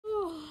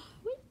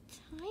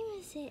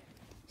is it?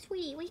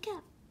 Sweetie, wake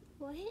up.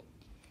 What?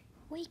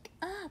 Wake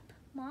up.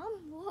 Mom,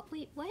 what?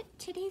 Wait, what?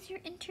 Today's your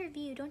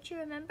interview. Don't you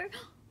remember?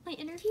 My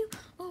interview?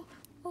 Oh,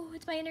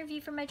 it's my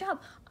interview for my job.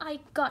 I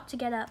got to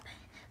get up.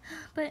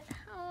 But,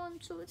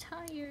 I'm so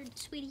tired.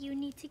 Sweetie, you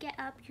need to get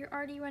up. You're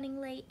already running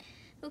late.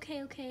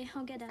 Okay,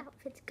 I'll get up.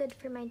 Outfit's good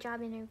for my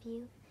job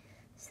interview.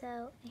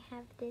 So, I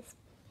have this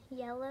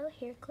yellow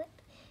hair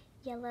clip,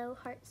 yellow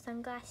heart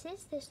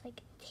sunglasses. There's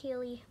like a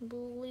tealy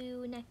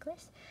blue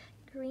necklace,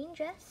 green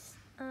dress,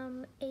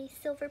 a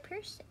silver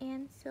purse,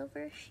 and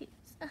silver shoes.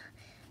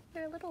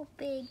 They're a little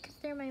big because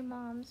they're my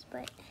mom's,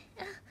 but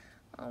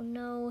oh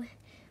no,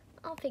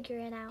 I'll figure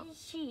it out.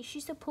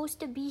 She's supposed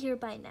to be here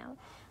by now.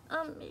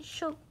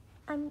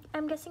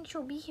 I'm guessing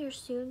she'll be here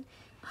soon.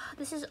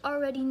 This is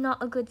already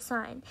not a good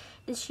sign.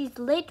 She's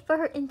late for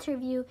her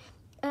interview,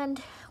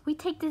 and we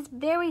take this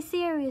very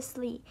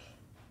seriously.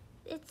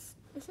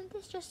 Isn't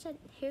this just a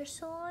hair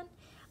salon?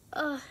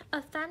 A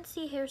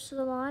fancy hair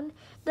salon,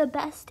 the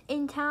best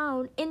in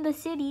town, in the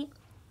city.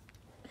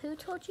 Who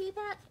told you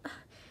that?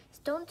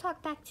 Don't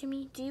talk back to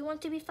me. Do you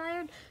want to be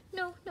fired?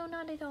 No,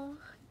 not at all.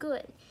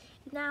 Good.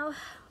 Now,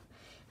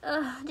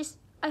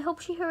 I hope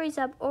she hurries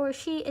up, or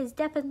she is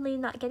definitely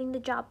not getting the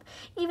job,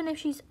 even if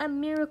she's a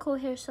miracle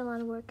hair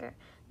salon worker.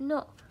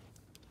 No.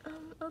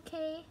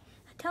 Okay.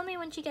 Tell me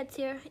when she gets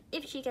here,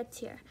 if she gets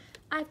here.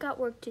 I've got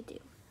work to do.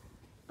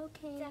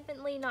 Okay.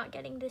 Definitely not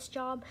getting this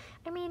job.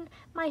 I mean,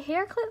 my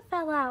hair clip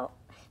fell out.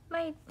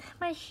 My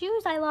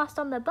shoes I lost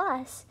on the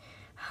bus.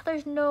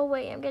 There's no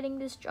way I'm getting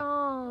this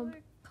job.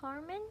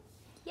 Carmen?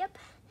 Yep.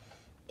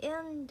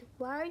 And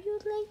why are you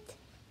late?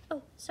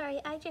 Oh, sorry,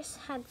 I just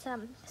had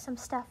some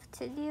stuff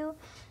to do.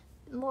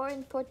 More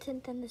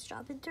important than this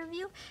job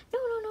interview.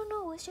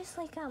 No. It's just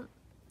like,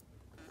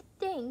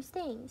 things.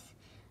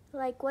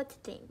 Like what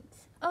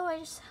things? Oh,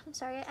 I'm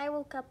sorry, I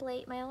woke up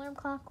late. My alarm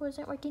clock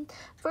wasn't working.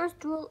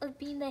 First rule of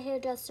being the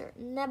hairdresser,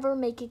 never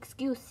make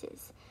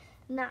excuses.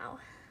 Now,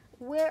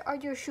 where are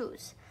your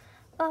shoes?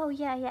 Oh,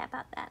 yeah,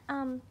 about that.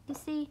 You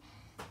see,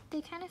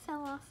 they kind of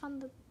fell off on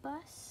the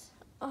bus.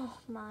 Oh,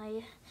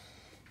 my.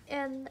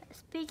 And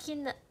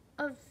speaking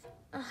of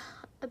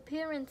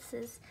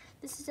appearances,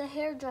 this is a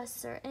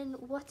hairdresser, and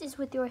what is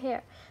with your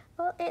hair?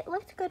 Well, it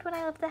looked good when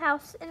I left the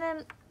house, and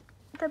then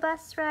the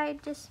bus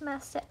ride just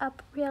messed it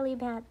up really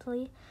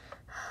badly.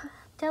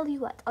 Tell you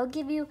what, I'll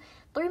give you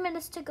 3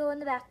 minutes to go in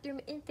the bathroom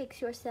and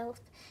fix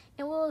yourself,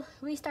 and we'll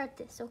restart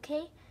this,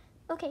 okay?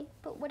 Okay,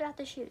 but what about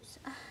the shoes?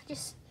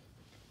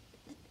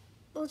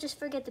 We'll just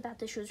forget about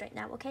the shoes right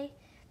now, okay?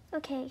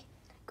 Okay,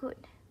 good.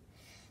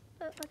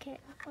 Okay,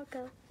 I'll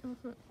go.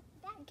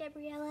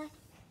 Gabriella.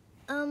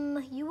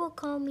 You will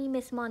call me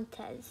Miss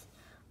Montez.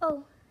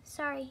 Oh,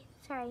 sorry.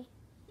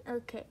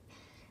 Okay.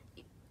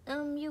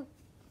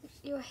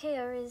 Your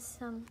hair is,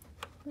 I'm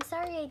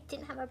sorry I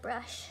didn't have a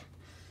brush.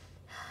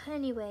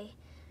 Anyway,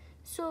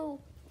 so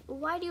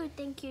why do you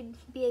think you'd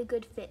be a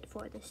good fit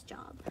for this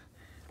job?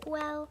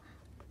 Well,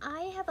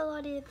 I have a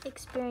lot of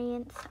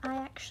experience. I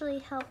actually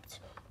helped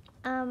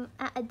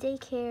at a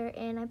daycare,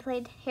 and I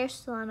played hair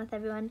salon with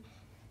everyone.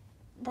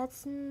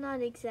 That's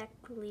not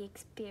exactly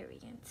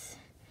experience.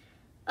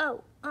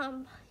 Oh,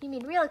 you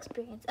mean real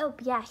experience? Oh,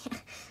 yeah,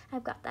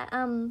 I've got that.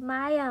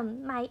 My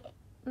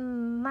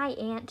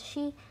aunt,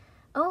 she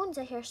owns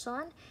a hair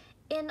salon,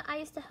 and I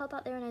used to help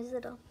out there when I was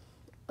little.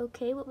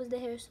 Okay, what was the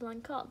hair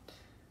salon called?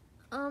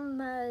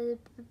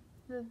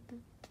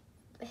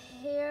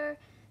 Hair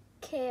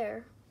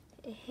care.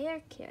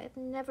 Hair care. I've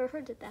never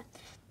heard of that.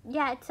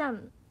 Yeah, it's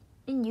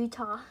in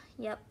Utah.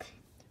 Yep.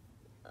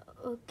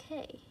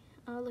 Okay,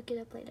 I'll look it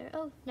up later.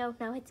 Oh no,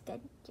 it's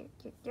good.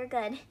 You're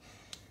good.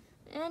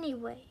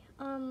 Anyway,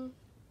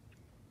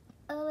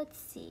 let's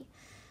see.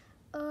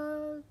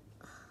 How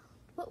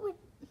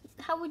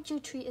would you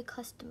treat a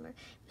customer?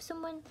 If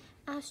someone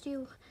asked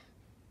you,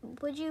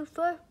 would you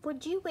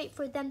wait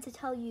for them to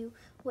tell you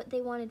what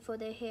they wanted for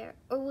their hair,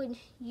 or would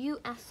you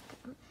ask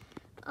them?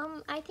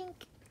 I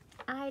think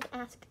I'd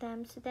ask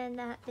them, so then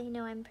that they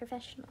know I'm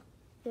professional.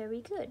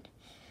 Very good.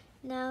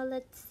 Now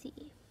let's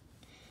see.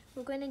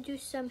 We're going to do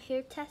some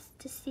hair tests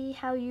to see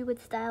how you would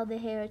style the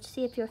hair, to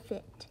see if you're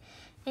fit.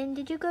 And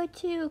did you go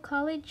to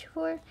college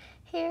for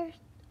hair?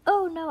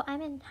 Oh no,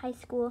 I'm in high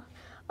school.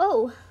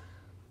 Oh,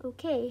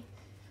 okay.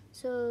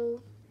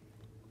 So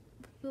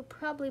you'll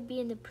probably be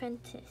an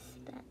apprentice.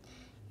 That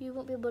you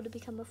won't be able to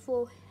become a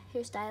full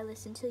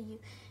hairstylist until you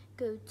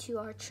go to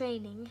our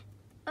training.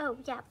 Oh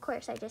yeah, of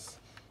course. I just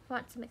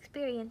want some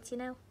experience, you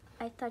know.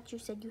 I thought you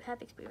said you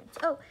have experience.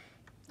 Oh,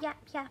 yeah.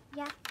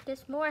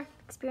 There's more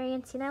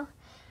experience, you know.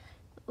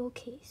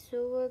 Okay,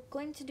 so we're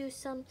going to do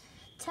some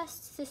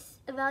tests to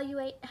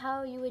evaluate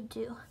how you would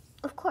do.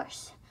 Of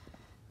course.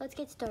 Let's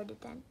get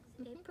started then.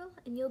 April,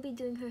 and you'll be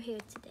doing her hair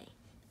today.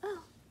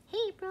 Oh,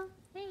 hey April,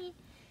 hey.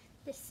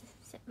 Just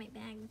set my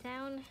bag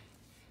down.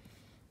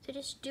 So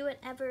just do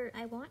whatever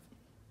I want?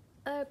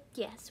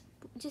 Yes.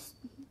 Just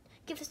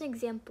give us an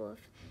example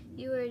if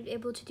you were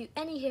able to do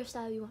any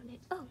hairstyle you wanted.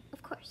 Oh,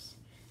 of course.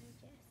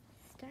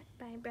 Just start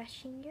by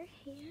brushing your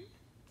hair.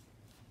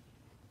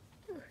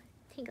 Ooh,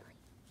 tingly.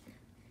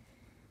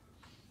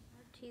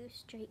 do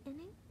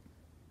straightening.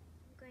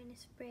 I'm going to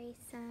spray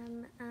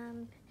some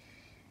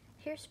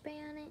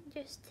hairspray on it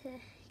just to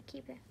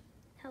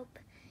help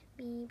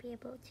me be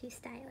able to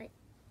style it.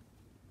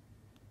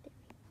 There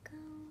we go.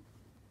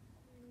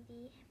 And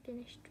the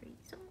finished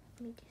result.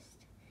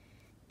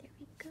 There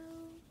we go.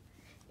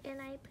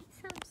 And I put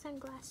some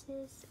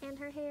sunglasses in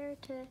her hair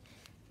to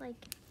like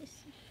just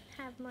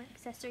have more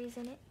accessories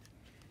in it.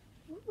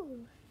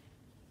 Ooh,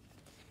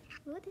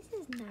 this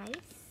is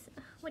nice.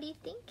 What do you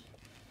think,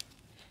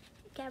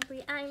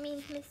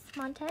 Miss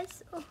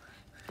Montez? Oh,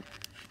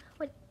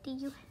 what do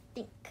you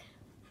think?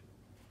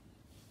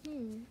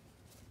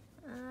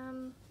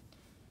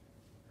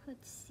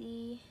 Let's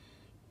see.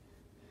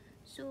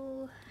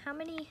 So, how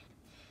many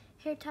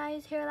hair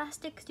ties, hair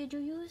elastics did you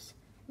use?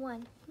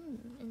 1.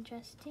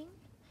 Interesting.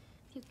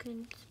 You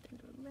can spin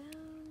it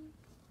around.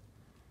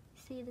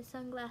 See, the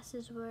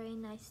sunglasses were a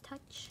nice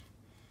touch.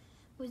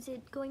 Was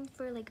it going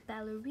for like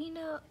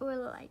ballerina or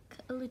like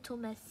a little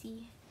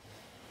messy?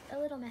 A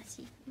little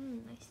messy.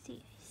 I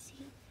see.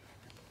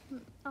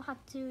 I'll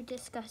have to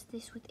discuss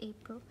this with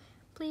April.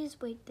 Please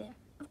wait there.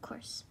 Of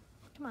course.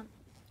 Come on.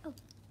 Oh,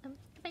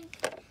 fine.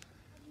 How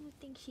do you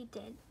think she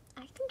did?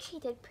 I think she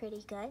did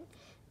pretty good.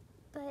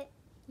 But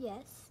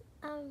yes.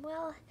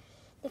 Well,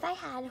 if I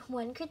had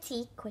one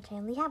critique, which I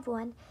only have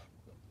one,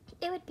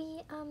 it would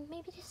be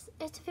maybe just,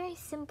 it's a very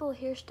simple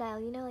hairstyle,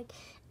 you know, like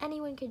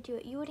anyone could do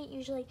it. You wouldn't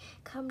usually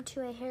come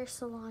to a hair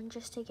salon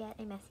just to get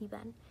a messy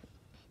bun.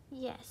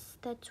 Yes,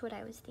 that's what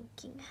I was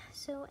thinking.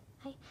 So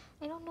I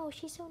don't know,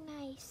 she's so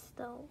nice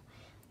though.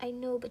 I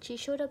know, but she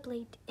showed up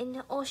late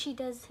and all she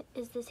does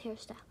is this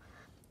hairstyle.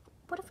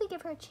 What if we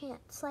give her a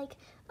chance, like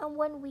a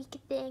 1 week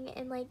thing,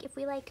 and like if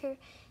we like her,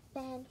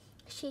 then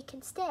she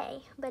can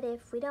stay, but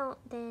if we don't,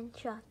 then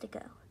she'll have to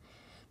go.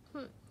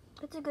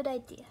 That's a good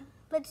idea.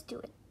 Let's do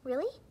it.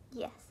 Really?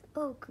 Yes.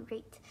 Oh,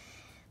 great.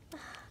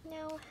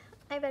 Now,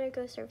 I better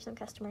go serve some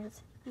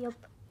customers. Yup.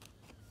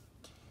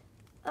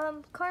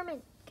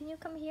 Carmen, can you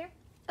come here?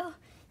 Oh,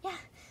 yeah,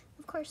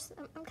 of course.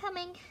 I'm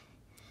coming.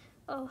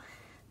 Oh,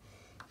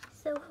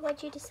 so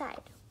what'd you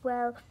decide?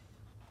 Well,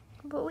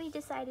 what we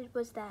decided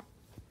was that,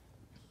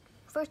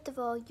 first of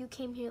all, you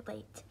came here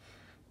late.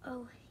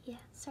 Oh, yeah,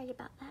 sorry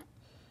about that.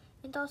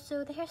 And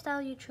also, the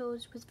hairstyle you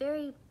chose was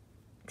very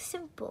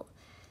simple.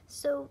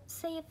 So,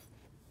 say if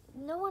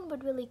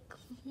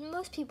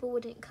most people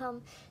wouldn't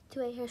come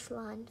to a hair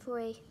salon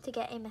to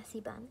get a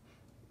messy bun.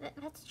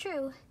 That's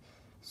true.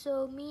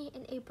 So me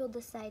and April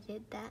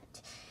decided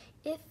that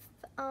if,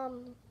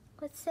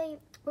 let's say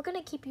we're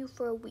gonna keep you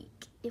for a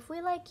week. If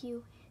we like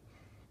you,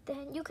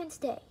 then you can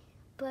stay.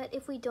 But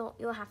if we don't,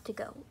 you'll have to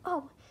go.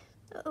 Oh,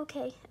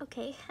 okay,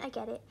 I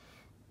get it.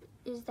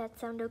 Does that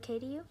sound okay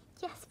to you?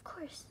 Yes, of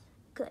course.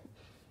 Good.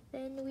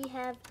 Then we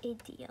have a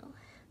deal.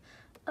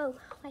 Oh,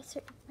 why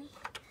certainly.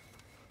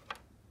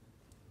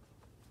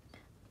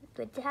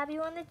 Good to have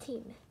you on the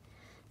team,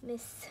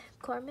 Miss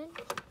Carmen.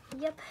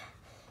 Yep,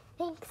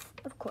 thanks,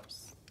 of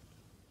course.